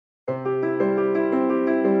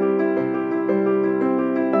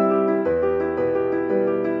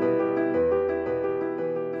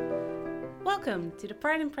welcome to the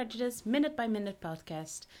Pride and Prejudice Minute by Minute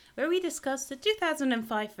podcast, where we discuss the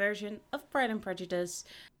 2005 version of Pride and Prejudice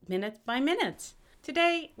minute by minute.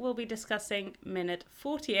 Today we'll be discussing minute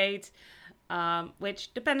 48,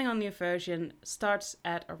 which, depending on your version, starts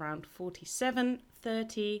at around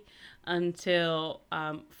 47:30 until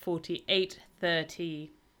 48:30.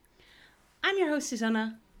 I'm your host,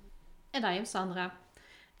 Susanna. And I am Sandra.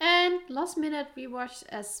 And last minute we watched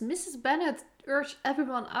as Mrs. Bennet urged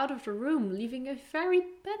everyone out of the room, leaving a very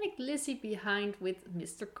panicked Lizzie behind with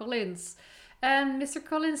Mr. Collins. And Mr.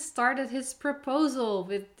 Collins started his proposal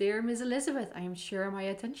with "Dear Miss Elizabeth, I am sure my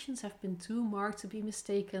attentions have been too marked to be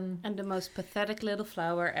mistaken." And the most pathetic little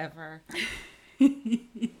flower ever.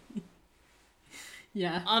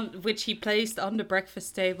 Yeah. Which he placed on the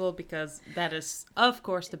breakfast table because that is, of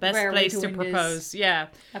course, the best Where place to doing propose. this? Yeah.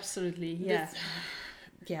 Absolutely, yeah.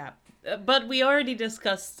 Yeah. But we already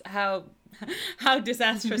discussed how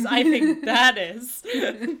disastrous I think that is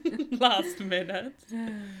last minute.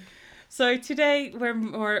 So today we're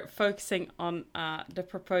more focusing on the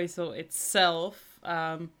proposal itself.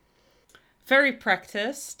 Very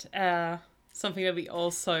practiced. Something that we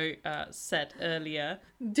also said earlier.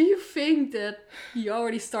 Do you think that he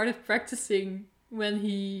already started practicing when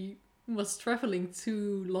he was traveling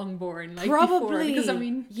to Longbourn? Probably. Before? Because, I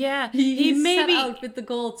mean, yeah, he maybe set out with the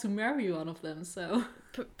goal to marry one of them, so...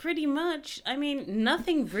 Pretty much. I mean,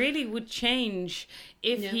 nothing really would change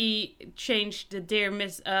if he changed the Dear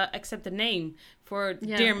Miss, except the name for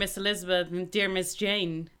Dear Miss Elizabeth and Dear Miss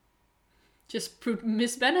Jane. Just put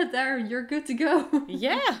Miss Bennet there and you're good to go.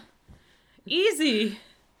 Yeah. Easy.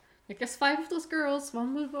 I guess 5 of those girls,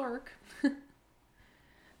 1 would work.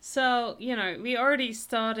 So, we already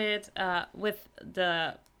started with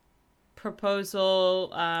the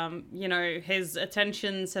proposal. His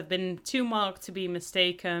attentions have been too marked to be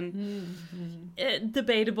mistaken. Mm-hmm.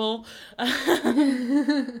 Debatable.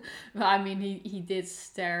 Well, I mean, he did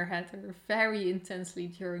stare at her very intensely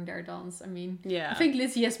during their dance. I mean, I think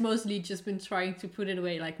Lizzie has mostly just been trying to put it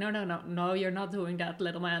away. Like, no, you're not doing that,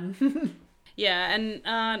 little man. Yeah, and,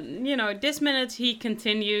 this minute he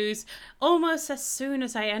continues, "Almost as soon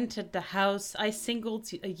as I entered the house, I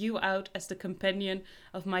singled you out as the companion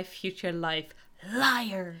of my future life.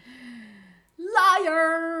 Liar!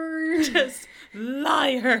 Liar! Just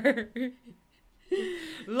liar!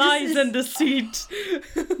 Lies and deceit."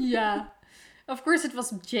 Yeah. Of course, it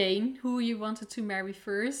was Jane who he wanted to marry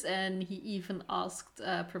first, and he even asked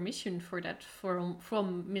permission for that from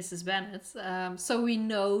Mrs. Bennet. So we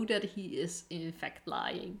know that he is in fact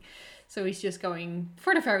lying. So he's just going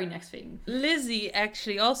for the very next thing. Lizzie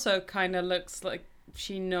actually also kind of looks like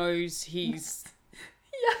she knows he's...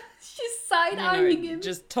 Yeah, she's side-eyeing him.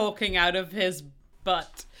 Just talking out of his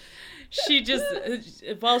butt. She just,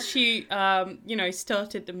 while she,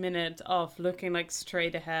 started the minute off looking like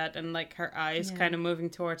straight ahead and like her eyes kind of moving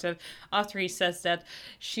towards him. After he says that,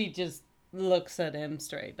 she just looks at him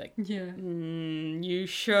straight like, you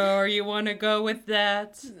sure you want to go with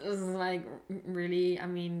that? Like, really? I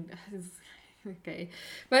mean, okay.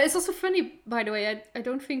 But it's also funny, by the way, I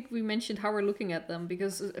don't think we mentioned how we're looking at them,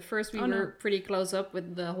 because at first we were pretty close up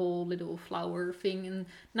with the whole little flower thing, and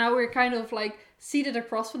now we're kind of like seated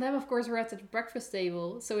across from them. Of course, we're at the breakfast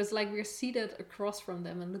table, so it's like we're seated across from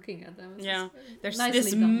them and looking at them. There's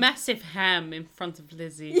this massive ham in front of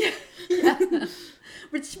Lizzie. Yeah.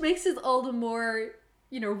 Which makes it all the more,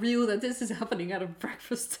 real that this is happening at a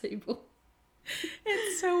breakfast table.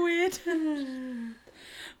 It's so weird.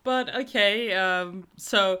 But okay,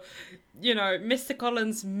 so, Mr.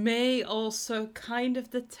 Collins may also kind of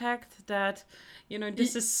detect that,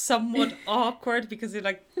 this is somewhat awkward, because he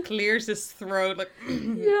like clears his throat like,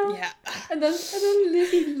 yeah. And then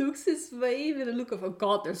Lizzie looks his way with a look of, oh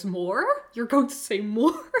God, there's more? You're going to say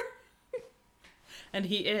more? And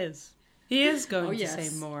he is. He is going to say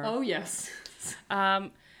more. Oh, yes.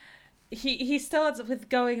 He starts with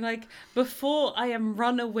going like, "Before I am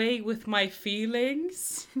run away with my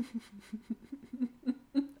feelings."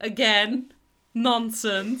 Again,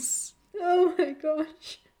 nonsense. Oh my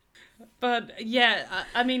gosh. But yeah,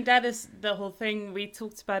 I mean, that is the whole thing. We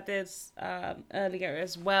talked about this earlier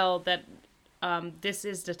as well, that this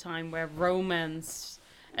is the time where romance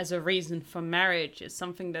as a reason for marriage is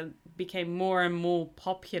something that became more and more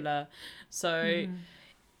popular. So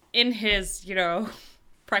in his,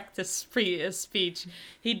 practice speech,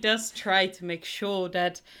 he does try to make sure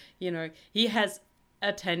that, he has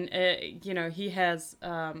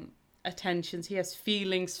attentions, he has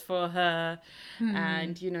feelings for her,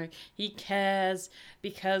 and he cares,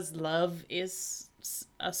 because love is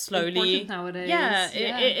slowly important nowadays.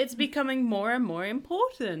 It's becoming more and more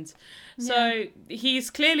important. So he's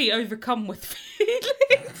clearly overcome with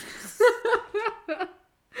feelings.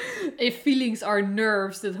 If feelings are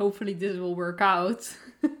nerves, then hopefully this will work out.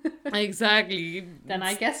 Exactly. Then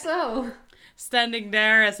I guess so. Standing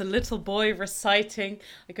there as a little boy reciting,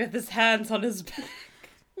 like with his hands on his back.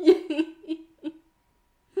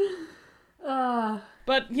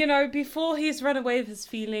 But, you know, before he's run away with his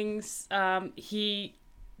feelings, he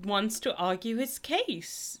wants to argue his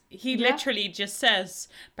case. He literally just says,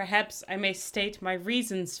 perhaps I may state my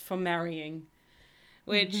reasons for marrying.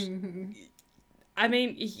 Which, I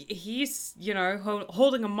mean, he's, you know,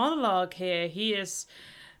 holding a monologue here. He is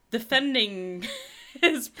defending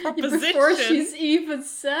his proposition. Before she's even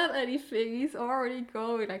said anything, he's already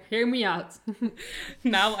going like, hear me out.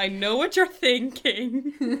 Now I know what you're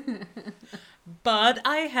thinking. But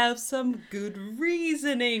I have some good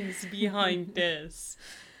reasonings behind this.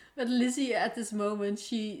 But Lizzie, at this moment,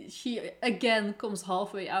 she again comes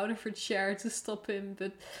halfway out of her chair to stop him,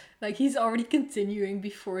 but like he's already continuing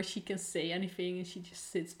before she can say anything, and she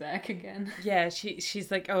just sits back again. Yeah,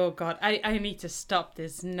 she's like, oh god, I need to stop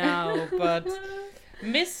this now, but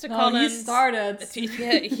Mr. Collins, he started.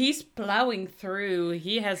 He's plowing through.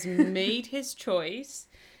 He has made his choice,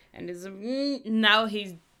 and now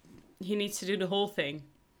he needs to do the whole thing.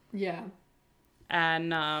 Yeah.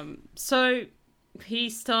 And so he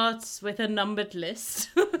starts with a numbered list.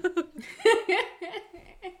 You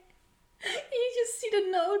just see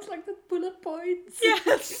the notes, like the bullet points.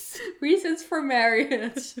 Yes. Reasons for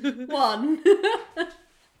marriage. 1.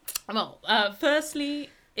 Well, firstly,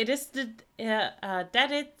 it is that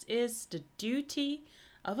it is the duty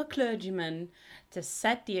of a clergyman to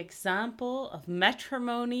set the example of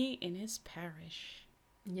matrimony in his parish.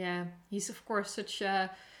 Yeah, he's of course such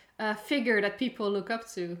a figure that people look up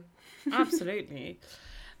to. Absolutely.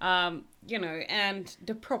 You know, and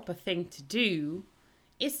the proper thing to do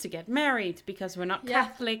is to get married, because we're not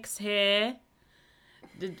Catholics here.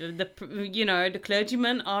 The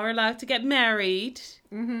clergymen are allowed to get married,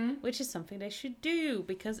 which is something they should do,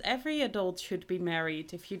 because every adult should be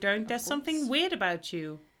married. If you don't, there's something weird about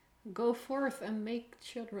you. Go forth and make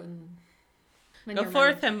children. Go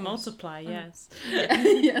forth and multiply, yes.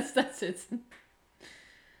 Yes, that's it.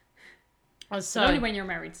 So, but only when you're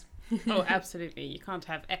married. Oh, absolutely. You can't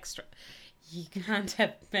have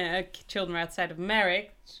children outside of marriage.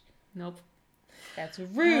 Nope. That's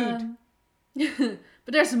rude. But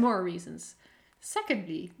there's more reasons.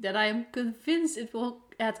 Secondly, that I am convinced it will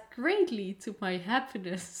add greatly to my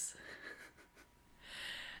happiness.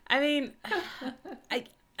 I mean,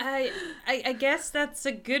 I guess that's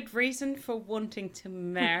a good reason for wanting to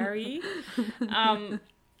marry.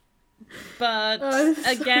 But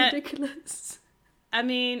again, ridiculous. I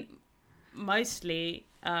mean, mostly,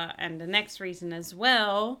 and the next reason as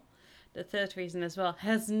well, the third reason as well,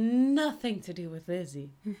 has nothing to do with Lizzie.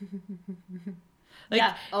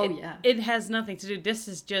 It has nothing to do. This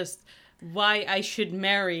is just why I should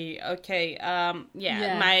marry. Okay,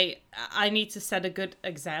 I need to set a good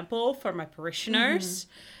example for my parishioners.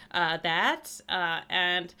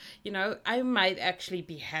 And you know, I might actually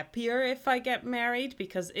be happier if I get married,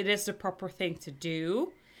 because it is the proper thing to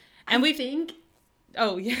do. And we think.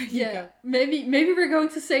 Oh yeah. Maybe we're going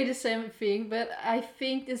to say the same thing, but I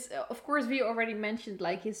think this. Of course, we already mentioned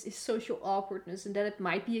like his social awkwardness, and that it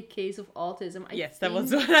might be a case of autism. That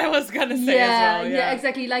was what I was gonna say as well. Yeah,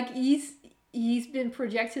 exactly. Like he's been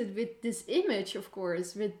projected with this image, of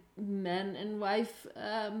course, with man and wife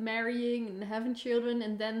marrying and having children,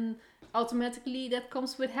 and then automatically that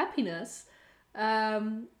comes with happiness.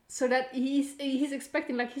 So that he's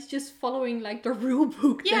expecting, like, he's just following like the rule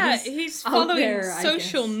book. Yeah, he's following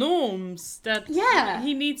social norms that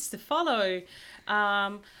he needs to follow.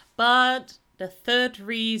 But the third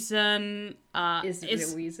reason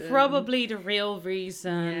is probably the real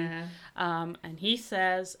reason. Yeah. And he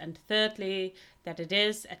says, and thirdly, that it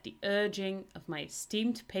is at the urging of my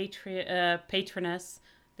esteemed patroness,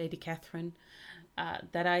 Lady Catherine,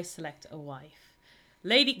 that I select a wife.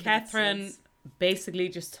 Lady Catherine basically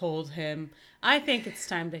just told him, I think it's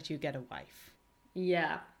time that you get a wife.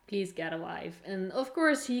 Yeah, please get a wife. And of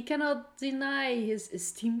course he cannot deny his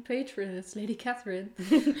esteemed patroness, Lady Catherine.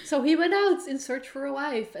 So he went out in search for a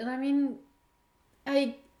wife. And I mean,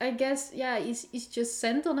 I guess, he's just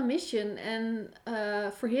sent on a mission. And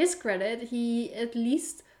for his credit, he at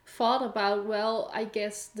least thought about, well, I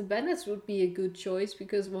guess the Bennets would be a good choice,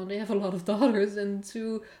 because one, they have a lot of daughters, and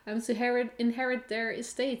two, I'm to inherit their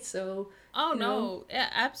estate. So yeah,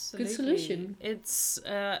 absolutely good solution. It's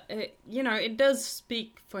it does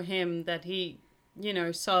speak for him that he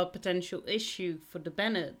saw a potential issue for the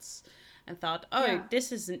Bennets and thought,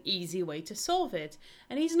 this is an easy way to solve it.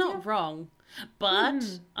 And he's not wrong.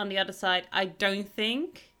 But on the other side, I don't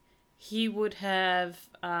think he would have,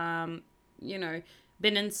 been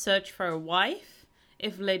in search for a wife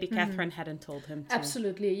if Lady Catherine hadn't told him to.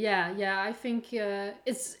 Absolutely, yeah. I think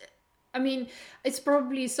it's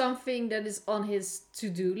probably something that is on his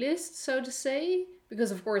to-do list, so to say.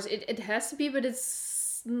 Because, of course, it has to be, but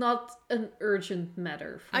it's not an urgent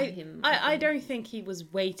matter for him. I don't think he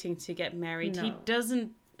was waiting to get married. No. He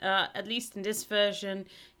doesn't, at least in this version,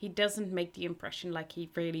 he doesn't make the impression like he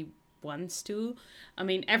really wants to. I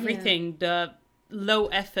mean, everything, the low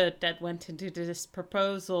effort that went into this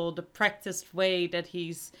proposal, the practiced way that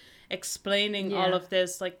he's explaining all of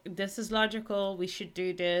this, like, this is logical, we should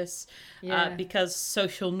do this, because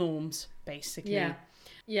social norms, basically.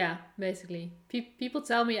 Yeah, basically. People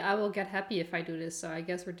tell me I will get happy if I do this, so I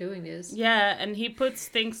guess we're doing this. Yeah, and he puts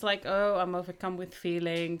things like, I'm overcome with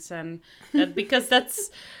feelings, and because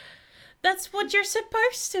that's what you're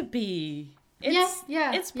supposed to be.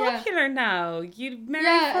 It's popular now. You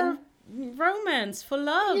marry for romance, for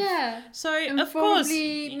love. Yeah. So, and of course...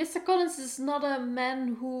 Mr. Collins is not a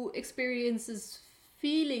man who experiences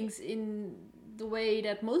feelings in the way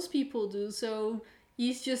that most people do, so...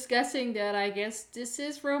 He's just guessing that I guess this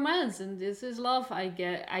is romance and this is love, I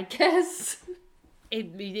guess.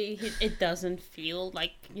 It doesn't feel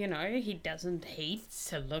like, he doesn't hate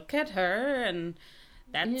to look at her, and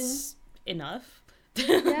that's enough.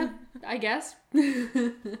 Yeah, I guess.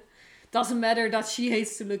 Doesn't matter that she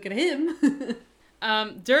hates to look at him.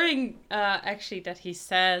 During, actually, that he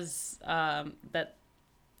says that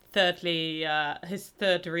thirdly, his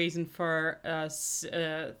third reason for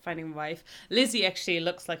finding a wife, Lizzie actually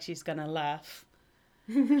looks like she's gonna laugh.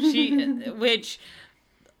 Which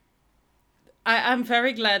I'm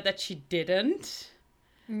very glad that she didn't.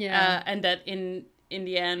 Yeah. And that in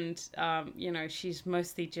the end, she's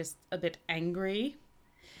mostly just a bit angry.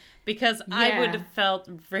 Because I would have felt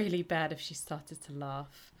really bad if she started to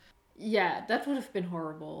laugh. Yeah, that would have been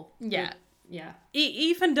horrible. Yeah. But, yeah.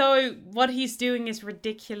 Even though what he's doing is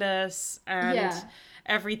ridiculous and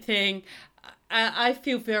everything, I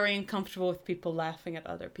feel very uncomfortable with people laughing at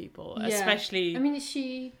other people, especially... I mean,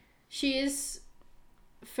 she is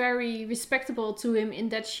very respectable to him in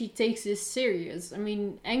that she takes this serious. I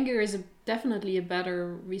mean, anger is definitely a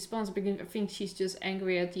better response, because I think she's just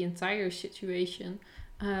angry at the entire situation.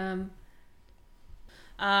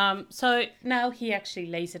 So now he actually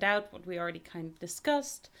lays it out, what we already kind of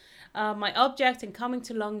discussed. My object in coming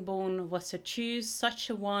to Longbourn was to choose such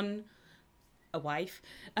a wife,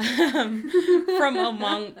 from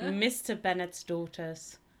among Mr. Bennet's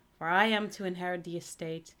daughters, for I am to inherit the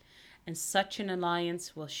estate, and such an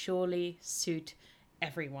alliance will surely suit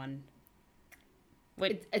everyone.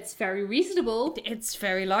 It's very reasonable. It's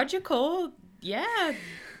very logical, yeah.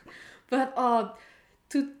 But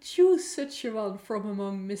to choose such a one from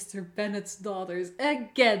among Mr. Bennet's daughters,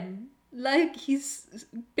 again, like he's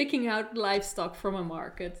picking out livestock from a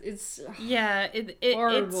market. It's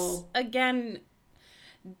horrible. It's, again,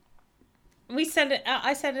 we said it.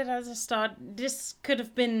 I said it as a start. This could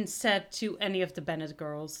have been said to any of the Bennet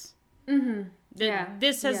girls. Mm-hmm.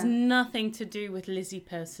 This has nothing to do with Lizzie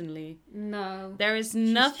personally. No, there is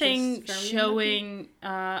nothing showing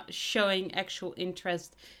actual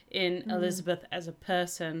interest in Elizabeth as a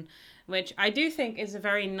person, which I do think is a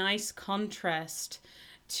very nice contrast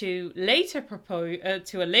to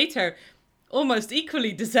a later almost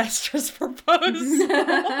equally disastrous proposal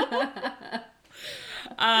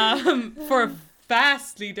for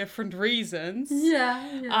vastly different reasons.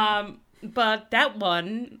 But that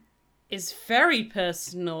one is very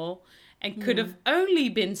personal and could have only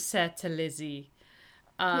been said to Lizzie.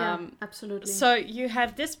 Absolutely. So you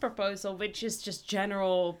have this proposal, which is just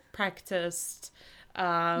general practiced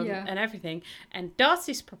and everything. And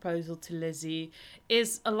Darcy's proposal to Lizzie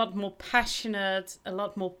is a lot more passionate, a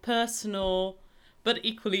lot more personal, but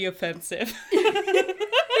equally offensive.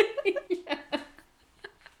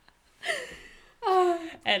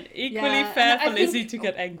 And equally fair for Lizzie to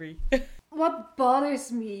get angry. What bothers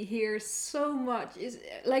me here so much is,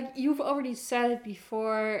 like you've already said it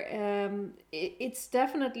before, it's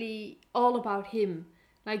definitely all about him.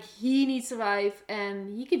 Like, he needs a wife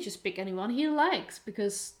and he can just pick anyone he likes,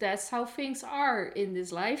 because that's how things are in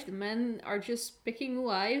this life. The men are just picking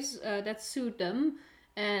wives that suit them,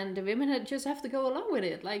 and the women just have to go along with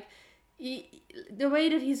it. Like, the way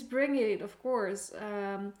that he's bringing it, of course,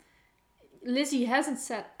 Lizzie hasn't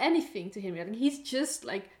said anything to him yet. And he's just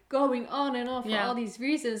like going on and on for all these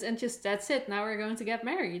reasons, and just that's it. Now we're going to get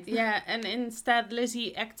married. Yeah, and instead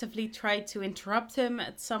Lizzie actively tried to interrupt him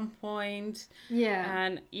at some point. Yeah.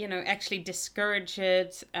 And, you know, actually discourage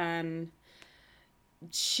it. And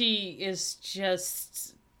she is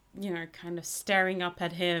just, you know, kind of staring up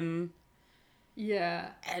at him. Yeah.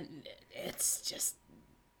 And it's just...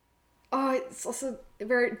 Oh, it's also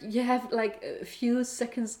where you have like a few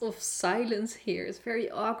seconds of silence here. It's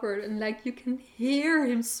very awkward, and like you can hear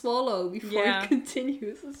him swallow before it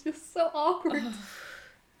continues. It's just so awkward.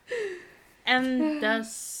 And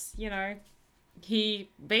thus, you know, he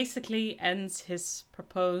basically ends his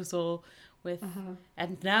proposal with,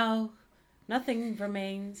 and now nothing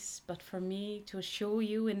remains but for me to assure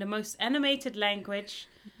you in the most animated language,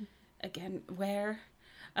 again, where...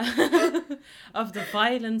 of the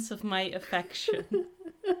violence of my affection.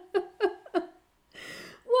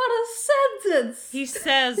 What a sentence! He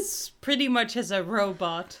says pretty much as a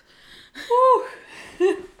robot.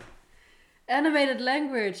 Animated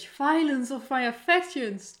language, violence of my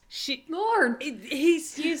affections. Lord!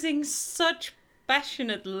 He's using such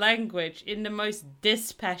passionate language in the most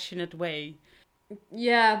dispassionate way.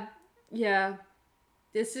 Yeah.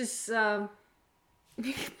 This is...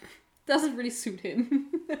 doesn't really suit him.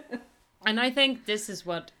 And I think this is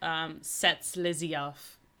what sets Lizzie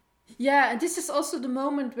off. Yeah, and this is also the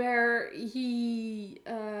moment where he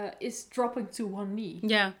is dropping to one knee.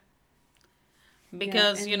 Yeah.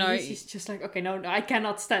 Because, you know... He's just like, okay, no, I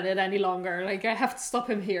cannot stand it any longer. Like, I have to stop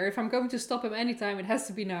him here. If I'm going to stop him anytime, it has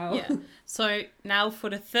to be now. Yeah. So now for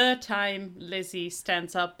the third time, Lizzie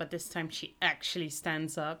stands up, but this time she actually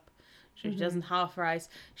stands up. She doesn't half rise.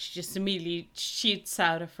 She just immediately shoots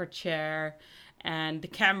out of her chair, and the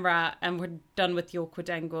camera, and we're done with the awkward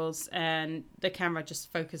angles, and the camera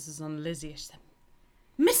just focuses on Lizzie. She said,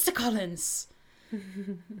 Mr. Collins!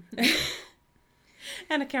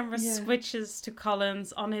 And the camera switches to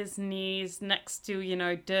Collins on his knees next to, you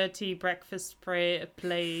know, dirty breakfast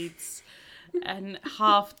plates and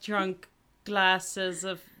half-drunk glasses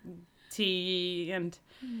of tea and...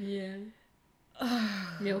 Yeah.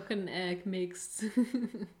 Milk and egg mixed.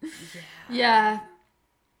 Yeah.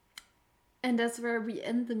 And that's where we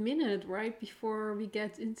end the minute, right before we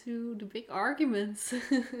get into the big arguments.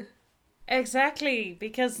 Exactly,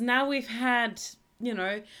 because now we've had, you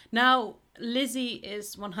know, now Lizzie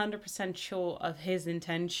is 100% sure of his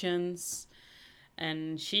intentions,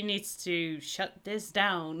 and she needs to shut this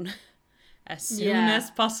down as soon as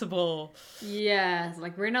possible. Yeah, it's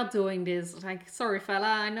like, we're not doing this. Like, sorry, fella,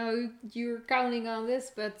 I know you're counting on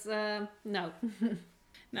this, but no.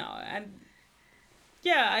 No, and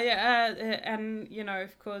and you know,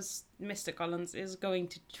 of course, Mr. Collins is going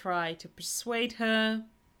to try to persuade her.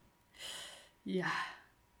 Yeah,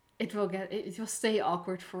 it will stay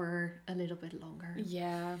awkward for a little bit longer.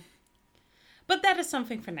 Yeah, but that is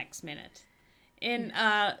something for next minute.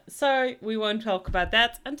 So we won't talk about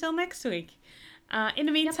that until next week. In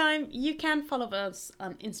the meantime, you can follow us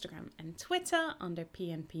on Instagram and Twitter under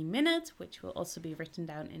PNP Minute, which will also be written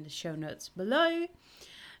down in the show notes below.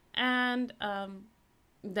 And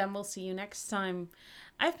then we'll see you next time.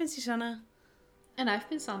 I've been Susanna. And I've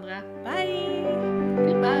been Sandra. Bye.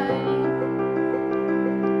 Goodbye.